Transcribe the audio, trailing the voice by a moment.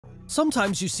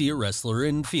Sometimes you see a wrestler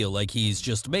and feel like he's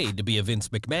just made to be a Vince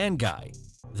McMahon guy.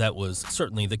 That was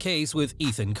certainly the case with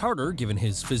Ethan Carter, given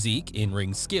his physique,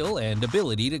 in-ring skill, and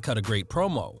ability to cut a great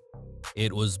promo.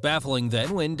 It was baffling then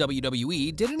when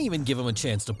WWE didn't even give him a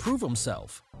chance to prove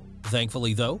himself.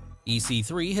 Thankfully though,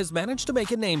 EC3 has managed to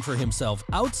make a name for himself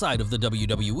outside of the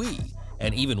WWE,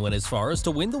 and even went as far as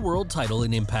to win the world title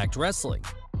in Impact Wrestling.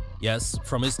 Yes,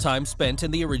 from his time spent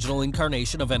in the original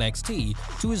incarnation of NXT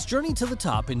to his journey to the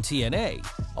top in TNA,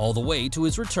 all the way to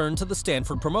his return to the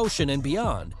Stanford promotion and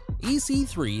beyond,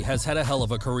 EC3 has had a hell of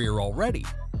a career already,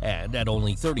 and at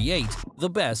only 38, the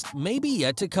best may be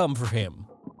yet to come for him.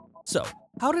 So,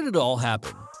 how did it all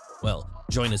happen? Well,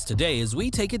 join us today as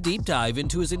we take a deep dive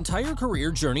into his entire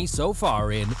career journey so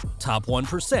far in Top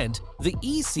 1%, the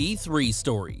EC3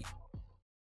 Story.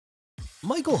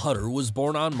 Michael Hutter was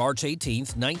born on March 18,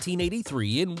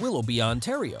 1983 in Willoughby,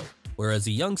 Ontario, where as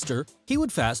a youngster, he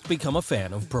would fast become a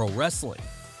fan of pro wrestling.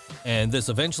 And this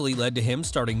eventually led to him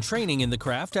starting training in the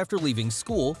craft after leaving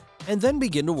school, and then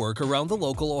begin to work around the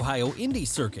local Ohio indie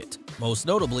circuit, most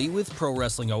notably with Pro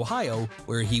Wrestling Ohio,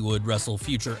 where he would wrestle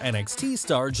future NXT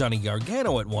star Johnny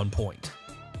Gargano at one point.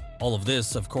 All of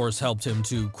this, of course, helped him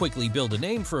to quickly build a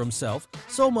name for himself,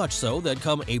 so much so that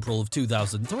come April of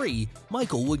 2003,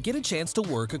 Michael would get a chance to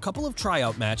work a couple of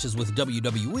tryout matches with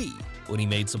WWE when he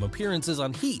made some appearances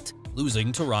on Heat,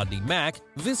 losing to Rodney Mack,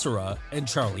 Viscera, and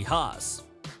Charlie Haas.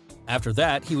 After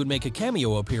that, he would make a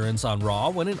cameo appearance on Raw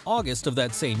when in August of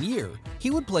that same year, he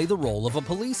would play the role of a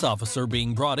police officer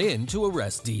being brought in to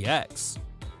arrest DX.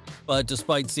 But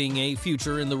despite seeing a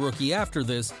future in the rookie after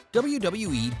this,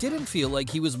 WWE didn't feel like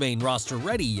he was main roster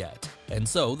ready yet, and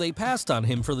so they passed on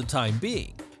him for the time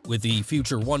being, with the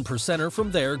future 1%er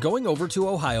from there going over to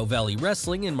Ohio Valley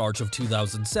Wrestling in March of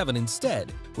 2007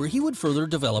 instead, where he would further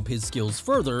develop his skills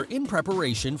further in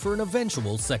preparation for an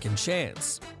eventual second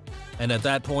chance. And at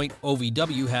that point,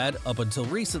 OVW had, up until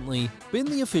recently, been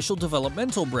the official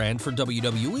developmental brand for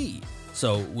WWE.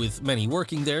 So, with many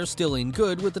working there still in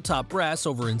good with the top brass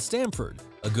over in Stanford,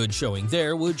 a good showing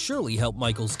there would surely help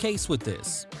Michael's case with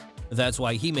this. That's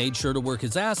why he made sure to work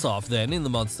his ass off then in the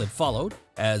months that followed,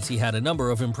 as he had a number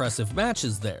of impressive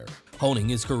matches there, honing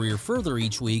his career further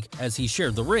each week as he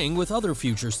shared the ring with other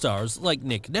future stars like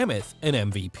Nick Nemeth and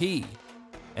MVP.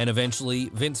 And eventually,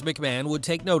 Vince McMahon would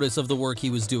take notice of the work he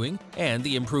was doing and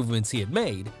the improvements he had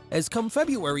made, as come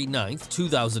February 9,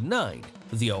 2009,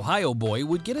 the Ohio boy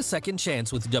would get a second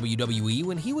chance with WWE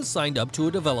when he was signed up to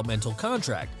a developmental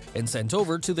contract and sent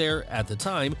over to their, at the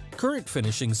time, current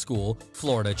finishing school,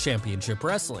 Florida Championship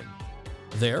Wrestling.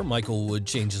 There, Michael would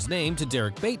change his name to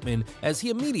Derek Bateman as he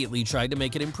immediately tried to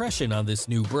make an impression on this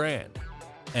new brand.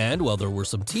 And while there were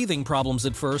some teething problems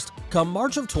at first, come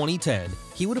March of 2010,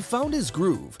 he would have found his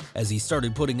groove as he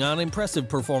started putting on impressive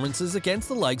performances against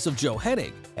the likes of Joe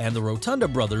Hennig and the Rotunda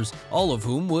brothers, all of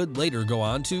whom would later go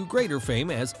on to greater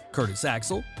fame as Curtis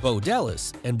Axel, Bo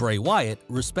Dallas, and Bray Wyatt,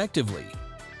 respectively.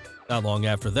 Not long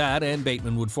after that, and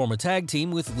Bateman would form a tag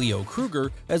team with Leo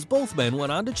Kruger as both men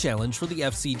went on to challenge for the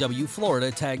FCW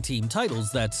Florida tag team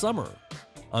titles that summer.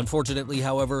 Unfortunately,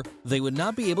 however, they would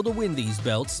not be able to win these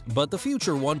belts, but the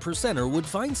future 1%er would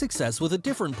find success with a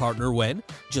different partner when,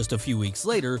 just a few weeks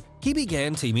later, he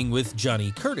began teaming with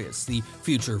Johnny Curtis, the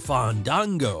future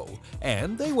Fandango,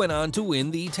 and they went on to win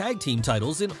the tag team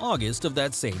titles in August of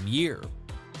that same year.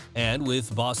 And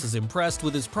with bosses impressed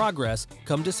with his progress,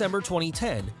 come December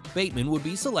 2010, Bateman would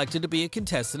be selected to be a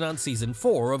contestant on Season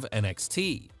 4 of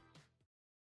NXT.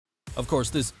 Of course,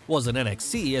 this wasn't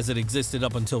NXT as it existed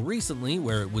up until recently,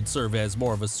 where it would serve as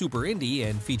more of a super indie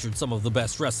and featured some of the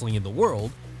best wrestling in the world.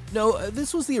 No,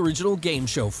 this was the original game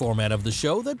show format of the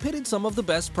show that pitted some of the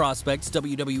best prospects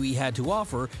WWE had to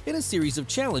offer in a series of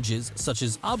challenges such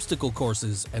as obstacle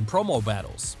courses and promo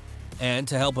battles. And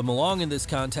to help him along in this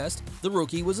contest, the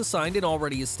rookie was assigned an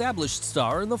already established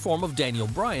star in the form of Daniel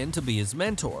Bryan to be his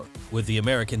mentor, with the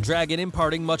American Dragon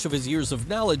imparting much of his years of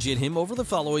knowledge in him over the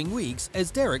following weeks as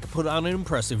Derek put on an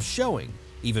impressive showing,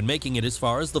 even making it as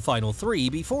far as the final 3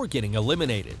 before getting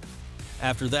eliminated.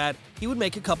 After that, he would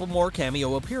make a couple more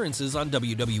cameo appearances on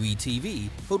WWE TV,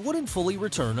 but wouldn't fully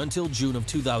return until June of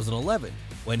 2011,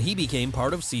 when he became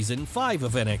part of Season 5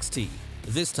 of NXT.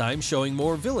 This time showing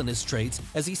more villainous traits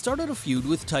as he started a feud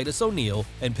with Titus O'Neil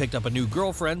and picked up a new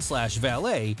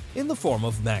girlfriend/valet in the form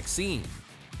of Maxine.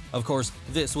 Of course,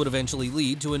 this would eventually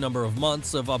lead to a number of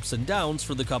months of ups and downs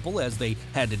for the couple as they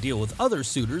had to deal with other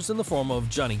suitors in the form of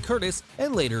Johnny Curtis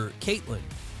and later Caitlyn.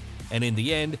 And in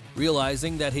the end,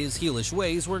 realizing that his heelish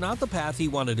ways were not the path he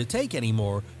wanted to take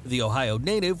anymore, the Ohio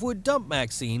native would dump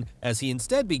Maxine as he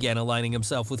instead began aligning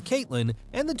himself with Caitlyn,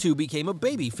 and the two became a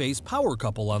babyface power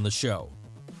couple on the show.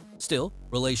 Still,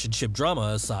 relationship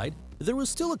drama aside, there was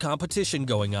still a competition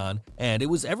going on, and it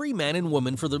was every man and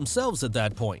woman for themselves at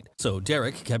that point, so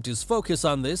Derek kept his focus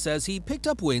on this as he picked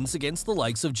up wins against the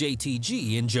likes of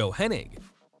JTG and Joe Hennig.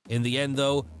 In the end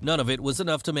though, none of it was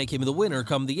enough to make him the winner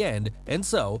come the end, and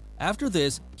so, after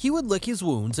this, he would lick his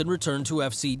wounds and return to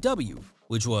FCW,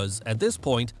 which was, at this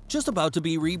point, just about to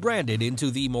be rebranded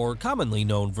into the more commonly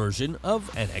known version of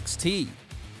NXT.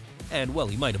 And while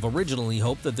he might have originally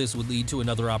hoped that this would lead to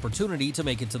another opportunity to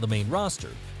make it to the main roster,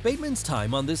 Bateman's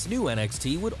time on this new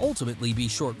NXT would ultimately be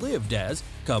short-lived as,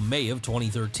 come May of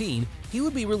 2013, he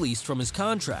would be released from his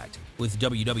contract, with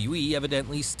WWE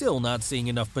evidently still not seeing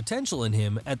enough potential in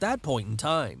him at that point in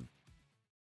time.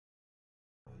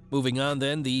 Moving on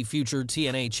then, the future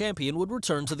TNA champion would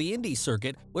return to the indie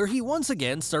circuit, where he once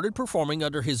again started performing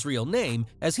under his real name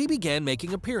as he began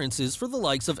making appearances for the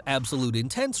likes of Absolute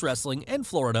Intense Wrestling and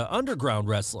Florida Underground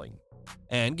Wrestling.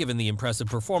 And given the impressive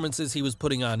performances he was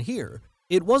putting on here,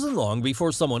 it wasn't long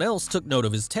before someone else took note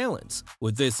of his talents,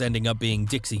 with this ending up being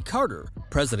Dixie Carter,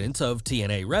 president of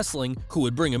TNA Wrestling, who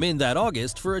would bring him in that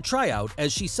August for a tryout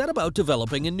as she set about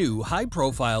developing a new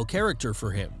high-profile character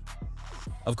for him.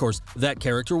 Of course, that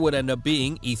character would end up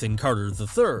being Ethan Carter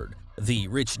III, the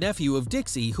rich nephew of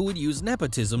Dixie who would use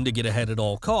nepotism to get ahead at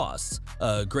all costs,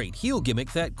 a great heel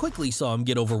gimmick that quickly saw him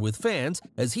get over with fans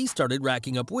as he started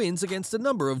racking up wins against a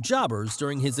number of jobbers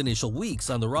during his initial weeks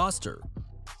on the roster.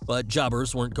 But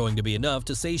jobbers weren't going to be enough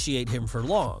to satiate him for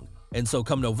long, and so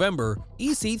come November,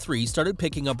 EC3 started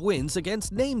picking up wins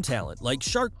against name talent like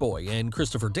Shark Boy and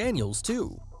Christopher Daniels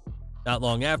too. Not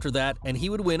long after that, and he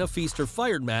would win a Feast or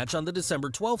Fired match on the December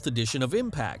 12th edition of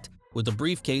Impact, with the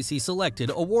briefcase he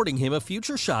selected awarding him a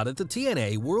future shot at the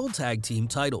TNA World Tag Team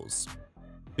titles.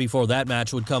 Before that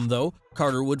match would come though,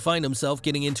 Carter would find himself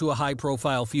getting into a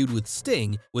high-profile feud with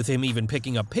Sting, with him even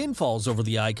picking up pinfalls over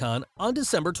the Icon on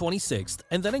December 26th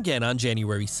and then again on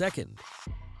January 2nd.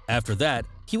 After that,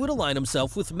 he would align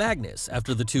himself with Magnus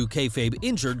after the two kayfabe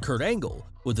injured Kurt Angle,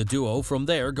 with the duo from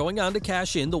there going on to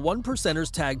cash in the One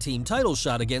Percenters Tag Team title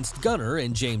shot against Gunner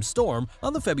and James Storm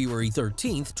on the February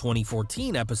 13,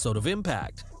 2014 episode of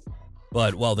Impact.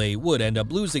 But while they would end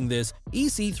up losing this,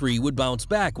 EC3 would bounce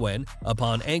back when,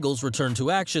 upon Angle's return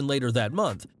to action later that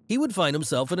month, he would find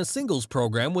himself in a singles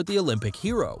program with the Olympic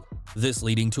Hero, this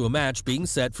leading to a match being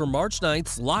set for March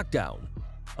 9th's Lockdown.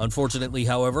 Unfortunately,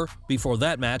 however, before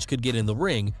that match could get in the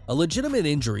ring, a legitimate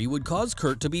injury would cause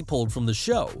Kurt to be pulled from the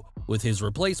show, with his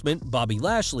replacement, Bobby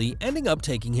Lashley, ending up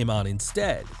taking him on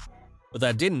instead. But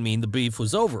that didn't mean the beef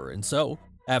was over, and so,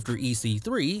 after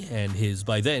EC3 and his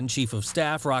by then chief of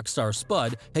staff Rockstar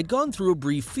Spud had gone through a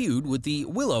brief feud with the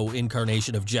Willow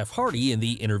incarnation of Jeff Hardy in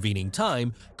the intervening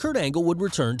time, Kurt Angle would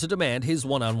return to demand his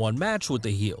one-on-one match with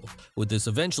the heel, with this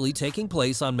eventually taking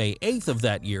place on May 8th of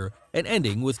that year and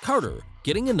ending with Carter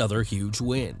getting another huge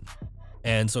win.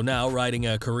 And so now, riding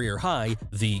a career high,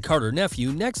 the Carter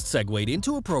nephew next segued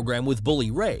into a program with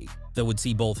Bully Ray that would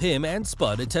see both him and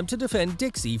Spud attempt to defend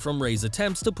Dixie from Ray's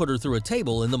attempts to put her through a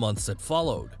table in the months that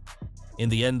followed. In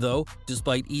the end though,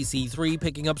 despite EC3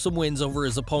 picking up some wins over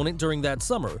his opponent during that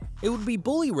summer, it would be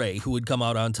Bully Ray who would come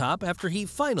out on top after he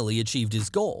finally achieved his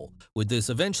goal, with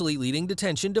this eventually leading to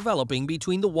tension developing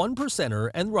between the One Percenter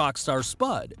and Rockstar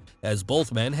Spud, as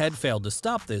both men had failed to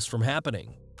stop this from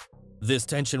happening. This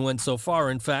tension went so far,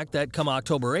 in fact, that come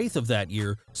October 8th of that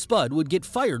year, Spud would get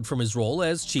fired from his role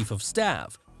as Chief of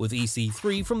Staff, with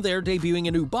EC3 from there debuting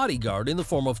a new bodyguard in the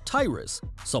form of Tyrus,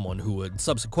 someone who would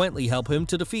subsequently help him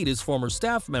to defeat his former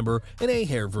staff member in a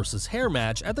hair versus hair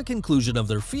match at the conclusion of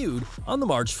their feud on the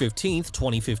March 15,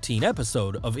 2015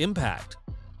 episode of Impact.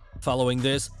 Following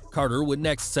this, Carter would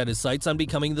next set his sights on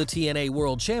becoming the TNA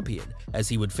World Champion, as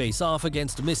he would face off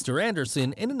against Mr.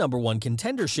 Anderson in a #1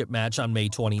 contendership match on May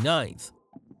 29th.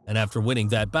 And after winning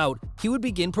that bout, he would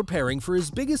begin preparing for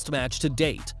his biggest match to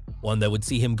date, one that would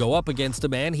see him go up against a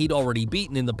man he'd already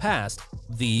beaten in the past,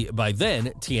 the, by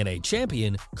then, TNA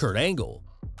champion, Kurt Angle.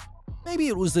 Maybe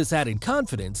it was this added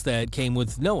confidence that came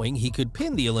with knowing he could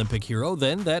pin the Olympic Hero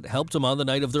then that helped him on the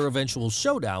night of their eventual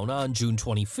showdown on June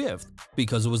 25th,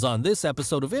 because it was on this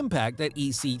episode of Impact that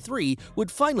EC3 would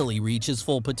finally reach his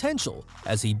full potential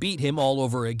as he beat him all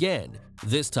over again,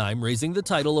 this time raising the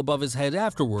title above his head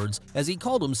afterwards as he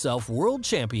called himself World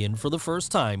Champion for the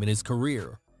first time in his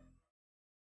career.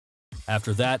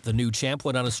 After that, the new champ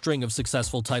went on a string of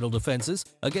successful title defenses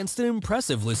against an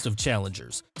impressive list of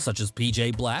challengers, such as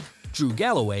PJ Black, Drew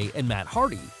Galloway, and Matt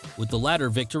Hardy, with the latter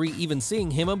victory even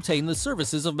seeing him obtain the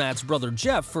services of Matt's brother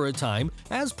Jeff for a time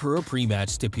as per a pre-match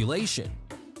stipulation.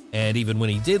 And even when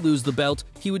he did lose the belt,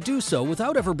 he would do so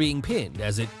without ever being pinned,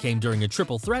 as it came during a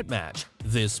triple threat match,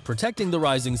 this protecting the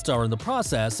rising star in the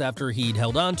process after he'd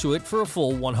held onto it for a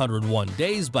full 101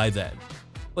 days by then.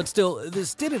 But still,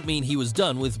 this didn't mean he was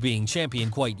done with being champion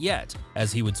quite yet,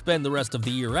 as he would spend the rest of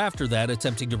the year after that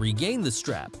attempting to regain the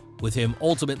strap, with him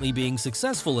ultimately being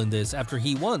successful in this after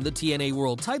he won the TNA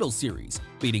World Title Series,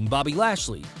 beating Bobby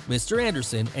Lashley, Mr.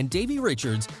 Anderson, and Davey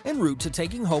Richards en route to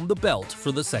taking home the belt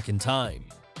for the second time.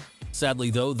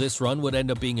 Sadly though, this run would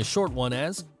end up being a short one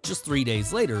as, just 3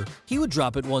 days later, he would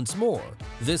drop it once more,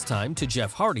 this time to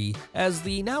Jeff Hardy, as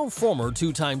the now former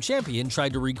two-time champion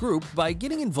tried to regroup by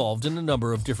getting involved in a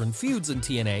number of different feuds in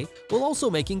TNA, while also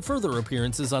making further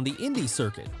appearances on the indie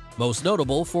circuit, most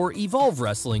notable for Evolve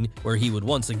Wrestling, where he would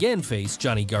once again face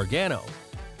Johnny Gargano.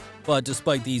 But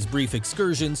despite these brief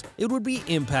excursions, it would be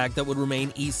Impact that would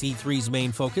remain EC3's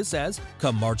main focus as,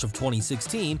 come March of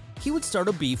 2016, he would start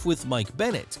a beef with Mike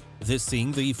Bennett, this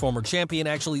seeing the former champion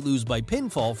actually lose by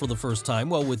pinfall for the first time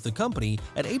while with the company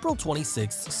at April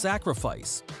 26th's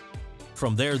Sacrifice.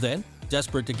 From there then,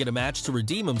 desperate to get a match to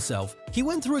redeem himself, he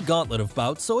went through a gauntlet of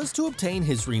bouts so as to obtain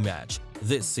his rematch,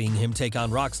 this seeing him take on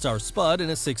Rockstar Spud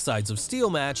in a 6 Sides of Steel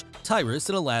match, Tyrus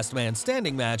in a Last Man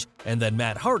Standing match, and then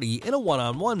Matt Hardy in a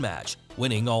one-on-one match,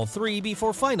 winning all 3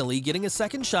 before finally getting a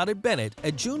second shot at Bennett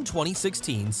at June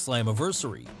 2016's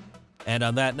Slammiversary. And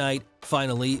on that night,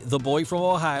 finally, the boy from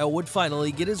Ohio would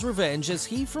finally get his revenge as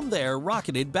he from there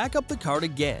rocketed back up the card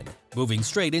again, moving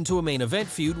straight into a main event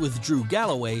feud with Drew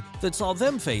Galloway that saw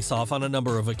them face off on a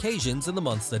number of occasions in the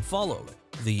months that followed,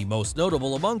 the most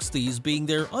notable amongst these being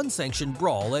their unsanctioned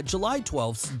brawl at July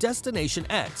 12th's Destination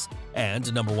X and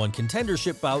a #1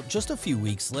 contendership bout just a few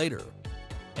weeks later.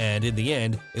 And in the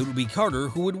end, it would be Carter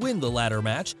who would win the latter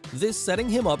match, this setting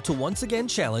him up to once again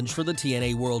challenge for the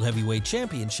TNA World Heavyweight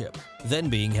Championship, then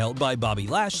being held by Bobby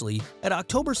Lashley at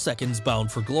October 2nd's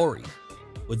Bound for Glory.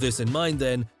 With this in mind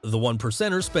then, the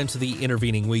 1%er spent the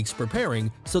intervening weeks preparing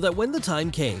so that when the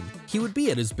time came, he would be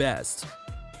at his best.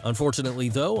 Unfortunately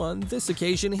though, on this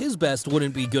occasion his best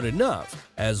wouldn't be good enough,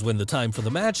 as when the time for the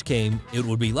match came, it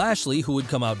would be Lashley who would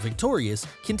come out victorious,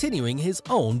 continuing his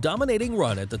own dominating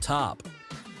run at the top.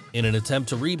 In an attempt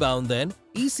to rebound then,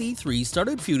 EC3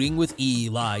 started feuding with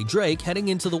Eli Drake heading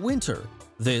into the winter,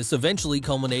 this eventually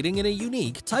culminating in a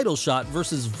unique title shot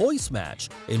versus voice match,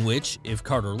 in which, if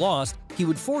Carter lost, he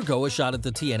would forego a shot at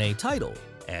the TNA title,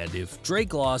 and if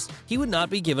Drake lost, he would not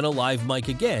be given a live mic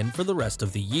again for the rest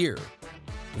of the year.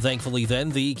 Thankfully then,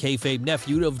 the kayfabe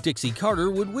nephew of Dixie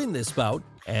Carter would win this bout,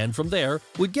 and from there,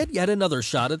 would get yet another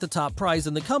shot at the top prize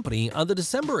in the company on the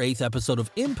December 8th episode of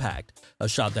Impact, a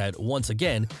shot that, once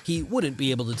again, he wouldn't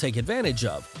be able to take advantage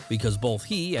of, because both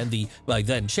he and the by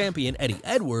then champion Eddie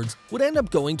Edwards would end up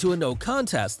going to a no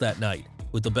contest that night,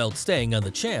 with the belt staying on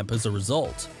the champ as a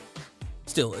result.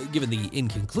 Still, given the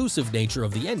inconclusive nature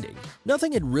of the ending,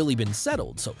 nothing had really been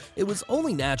settled, so it was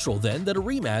only natural then that a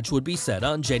rematch would be set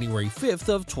on January 5th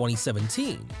of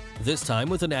 2017, this time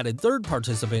with an added third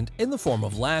participant in the form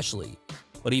of Lashley.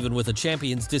 But even with a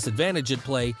champion's disadvantage at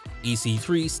play,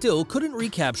 EC3 still couldn't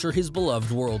recapture his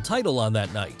beloved world title on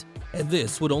that night, and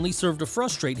this would only serve to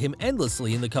frustrate him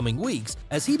endlessly in the coming weeks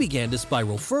as he began to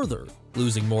spiral further,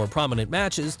 losing more prominent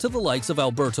matches to the likes of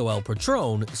Alberto El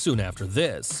Patron soon after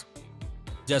this.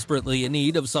 Desperately in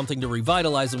need of something to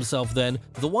revitalize himself then,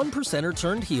 the 1%er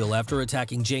turned heel after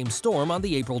attacking James Storm on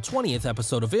the April 20th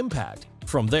episode of Impact,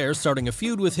 from there starting a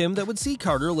feud with him that would see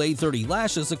Carter lay 30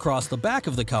 lashes across the back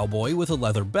of the cowboy with a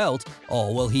leather belt,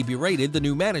 all while he berated the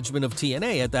new management of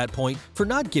TNA at that point for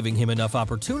not giving him enough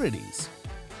opportunities.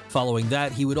 Following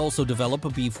that, he would also develop a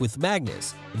beef with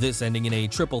Magnus, this ending in a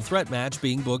triple threat match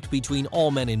being booked between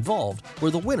all men involved, where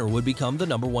the winner would become the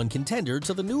 #1 contender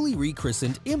to the newly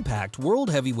rechristened Impact World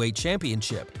Heavyweight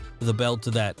Championship, the belt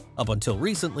that, up until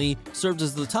recently, served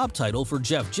as the top title for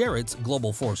Jeff Jarrett's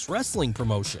Global Force Wrestling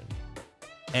promotion.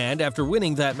 And after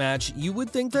winning that match, you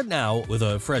would think that now, with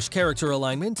a fresh character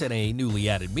alignment and a newly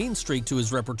added mean streak to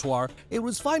his repertoire, it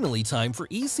was finally time for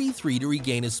EC3 to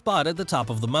regain his spot at the top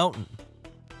of the mountain.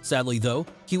 Sadly though,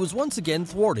 he was once again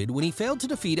thwarted when he failed to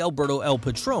defeat Alberto El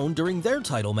Patron during their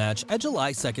title match at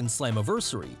July 2nd's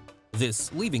Slammiversary,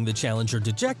 this leaving the challenger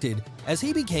dejected as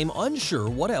he became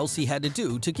unsure what else he had to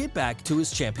do to get back to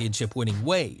his championship-winning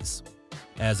ways.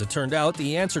 As it turned out,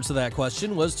 the answer to that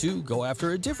question was to go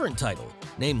after a different title,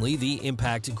 namely the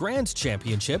Impact Grand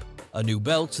Championship, a new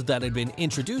belt that had been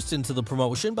introduced into the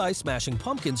promotion by Smashing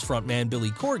Pumpkins frontman Billy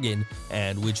Corgan,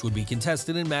 and which would be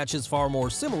contested in matches far more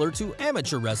similar to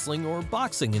amateur wrestling or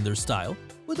boxing in their style,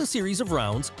 with a series of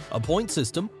rounds, a point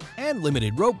system, and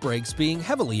limited rope breaks being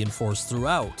heavily enforced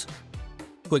throughout.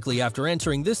 Quickly after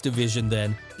entering this division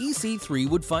then, EC3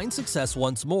 would find success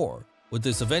once more, with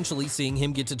this eventually seeing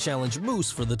him get to challenge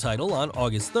Moose for the title on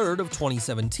August 3rd of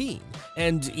 2017,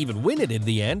 and even win it in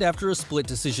the end after a split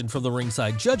decision from the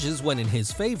ringside judges went in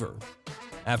his favor.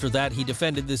 After that, he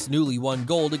defended this newly won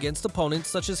gold against opponents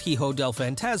such as Hijo del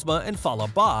Fantasma and Fallah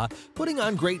Bahh, putting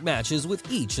on great matches with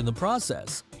each in the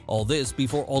process. All this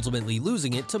before ultimately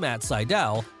losing it to Matt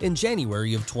Sydal in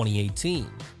January of 2018.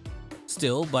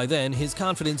 Still, by then, his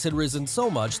confidence had risen so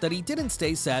much that he didn't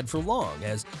stay sad for long,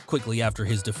 as quickly after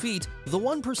his defeat, the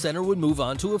One Percenter would move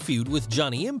on to a feud with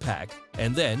Johnny Impact,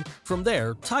 and then, from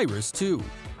there, Tyrus too.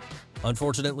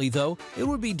 Unfortunately though, it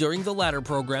would be during the latter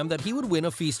program that he would win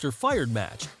a Feast or Fired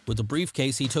match, with the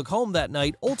briefcase he took home that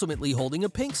night ultimately holding a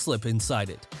pink slip inside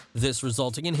it, this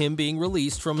resulting in him being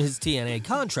released from his TNA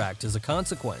contract as a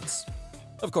consequence.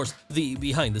 Of course, the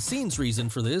behind-the-scenes reason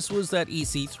for this was that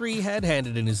EC3 had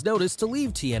handed in his notice to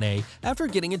leave TNA after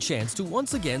getting a chance to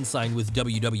once again sign with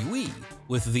WWE,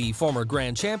 with the former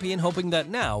Grand Champion hoping that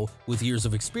now, with years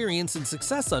of experience and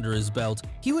success under his belt,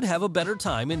 he would have a better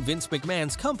time in Vince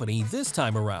McMahon's company this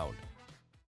time around.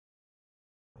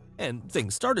 And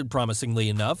things started promisingly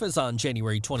enough, as on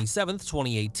January 27,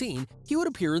 2018, he would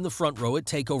appear in the front row at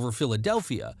TakeOver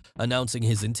Philadelphia, announcing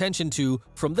his intention to,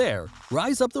 from there,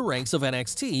 rise up the ranks of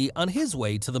NXT on his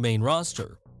way to the main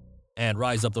roster. And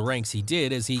rise up the ranks he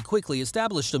did, as he quickly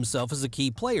established himself as a key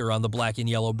player on the black and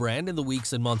yellow brand in the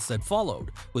weeks and months that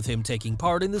followed, with him taking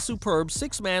part in the superb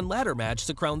six-man ladder match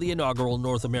to crown the inaugural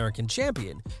North American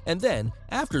champion, and then,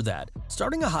 after that,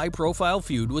 starting a high-profile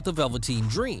feud with the Velveteen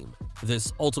Dream,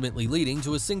 this ultimately leading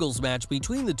to a singles match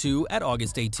between the two at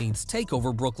August 18th's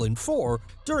TakeOver Brooklyn 4,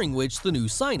 during which the new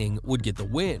signing would get the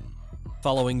win.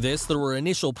 Following this, there were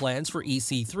initial plans for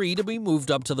EC3 to be moved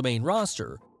up to the main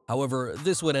roster. However,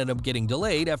 this would end up getting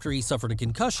delayed after he suffered a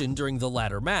concussion during the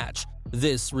latter match,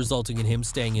 this resulting in him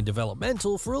staying in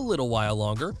developmental for a little while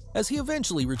longer, as he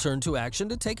eventually returned to action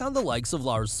to take on the likes of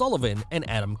Lars Sullivan and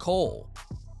Adam Cole.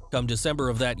 Come December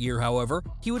of that year, however,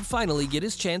 he would finally get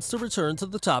his chance to return to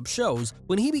the top shows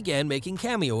when he began making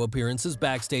cameo appearances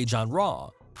backstage on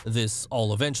Raw. This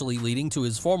all eventually leading to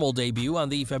his formal debut on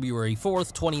the February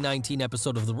 4th, 2019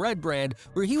 episode of The Red Brand,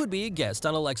 where he would be a guest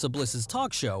on Alexa Bliss's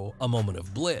talk show, A Moment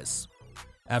of Bliss.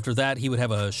 After that, he would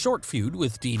have a short feud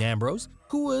with Dean Ambrose,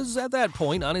 who was at that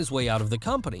point on his way out of the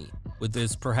company, with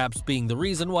this perhaps being the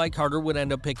reason why Carter would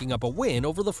end up picking up a win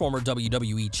over the former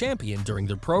WWE champion during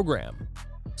their program.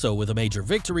 So with a major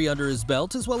victory under his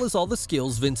belt, as well as all the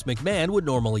skills Vince McMahon would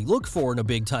normally look for in a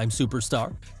big-time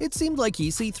superstar, it seemed like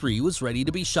EC3 was ready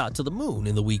to be shot to the moon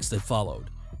in the weeks that followed.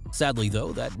 Sadly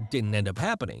though, that didn't end up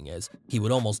happening, as he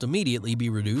would almost immediately be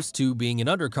reduced to being an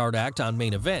undercard act on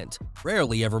Main Event,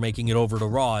 rarely ever making it over to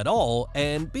Raw at all,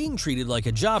 and being treated like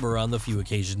a jobber on the few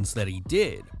occasions that he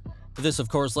did. This of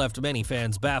course left many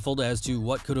fans baffled as to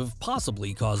what could have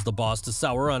possibly caused the boss to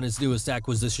sour on his newest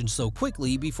acquisition so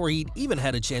quickly before he'd even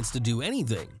had a chance to do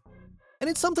anything. And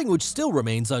it's something which still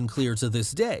remains unclear to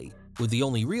this day, with the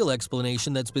only real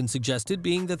explanation that's been suggested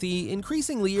being that the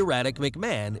increasingly erratic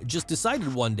McMahon just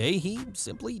decided one day he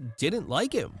simply didn't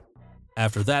like him.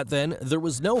 After that then, there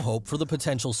was no hope for the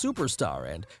potential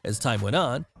superstar, and as time went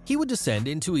on, he would descend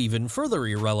into even further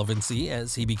irrelevancy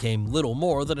as he became little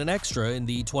more than an extra in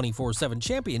the 24/7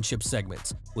 championship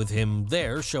segments, with him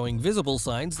there showing visible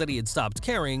signs that he had stopped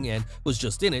caring and was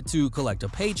just in it to collect a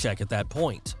paycheck at that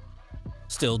point.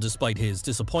 Still, despite his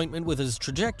disappointment with his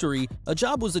trajectory, a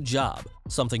job was a job,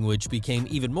 something which became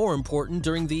even more important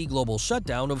during the global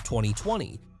shutdown of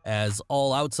 2020, as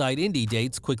all outside indie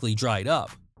dates quickly dried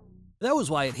up. That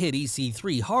was why it hit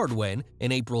EC3 hard when,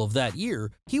 in April of that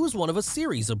year, he was one of a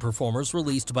series of performers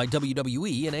released by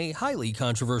WWE in a highly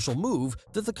controversial move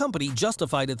that the company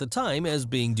justified at the time as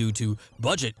being due to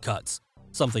budget cuts,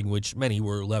 something which many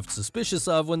were left suspicious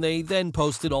of when they then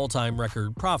posted all-time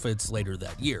record profits later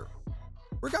that year.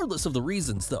 Regardless of the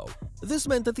reasons, though, this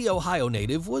meant that the Ohio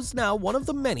native was now one of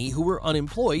the many who were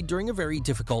unemployed during a very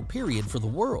difficult period for the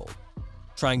world.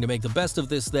 Trying to make the best of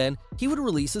this then, he would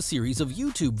release a series of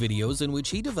YouTube videos in which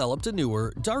he developed a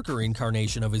newer, darker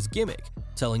incarnation of his gimmick,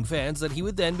 telling fans that he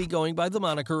would then be going by the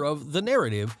moniker of The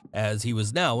Narrative, as he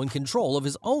was now in control of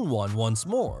his own one once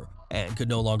more, and could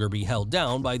no longer be held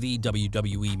down by the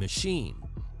WWE machine.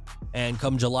 And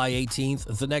come July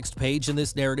 18th, the next page in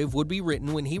this narrative would be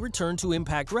written when he returned to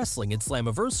Impact Wrestling at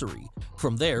Slammiversary,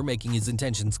 from there making his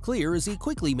intentions clear as he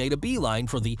quickly made a beeline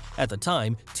for the, at the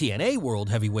time, TNA World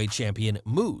Heavyweight Champion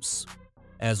Moose.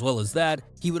 As well as that,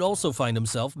 he would also find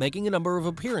himself making a number of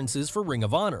appearances for Ring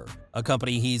of Honor, a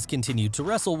company he's continued to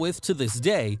wrestle with to this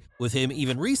day, with him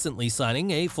even recently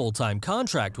signing a full-time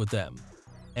contract with them.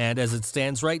 And as it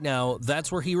stands right now,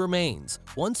 that's where he remains,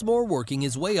 once more working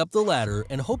his way up the ladder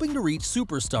and hoping to reach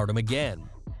superstardom again.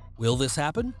 Will this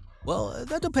happen? Well,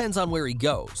 that depends on where he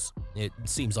goes. It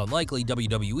seems unlikely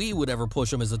WWE would ever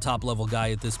push him as a top-level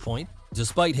guy at this point,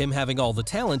 despite him having all the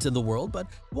talent in the world, but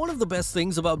one of the best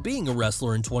things about being a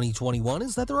wrestler in 2021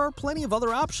 is that there are plenty of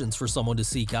other options for someone to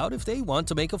seek out if they want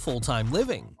to make a full-time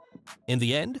living. In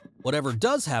the end, whatever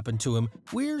does happen to him,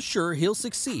 we're sure he'll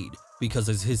succeed, because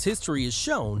as his history has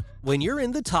shown, when you're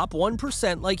in the top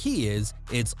 1% like he is,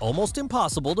 it's almost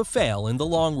impossible to fail in the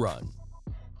long run.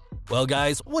 Well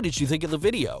guys, what did you think of the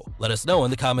video? Let us know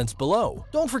in the comments below.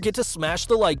 Don't forget to smash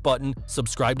the like button,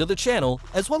 subscribe to the channel,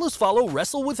 as well as follow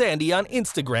Wrestle with Andy on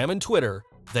Instagram and Twitter.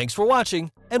 Thanks for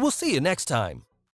watching, and we'll see you next time.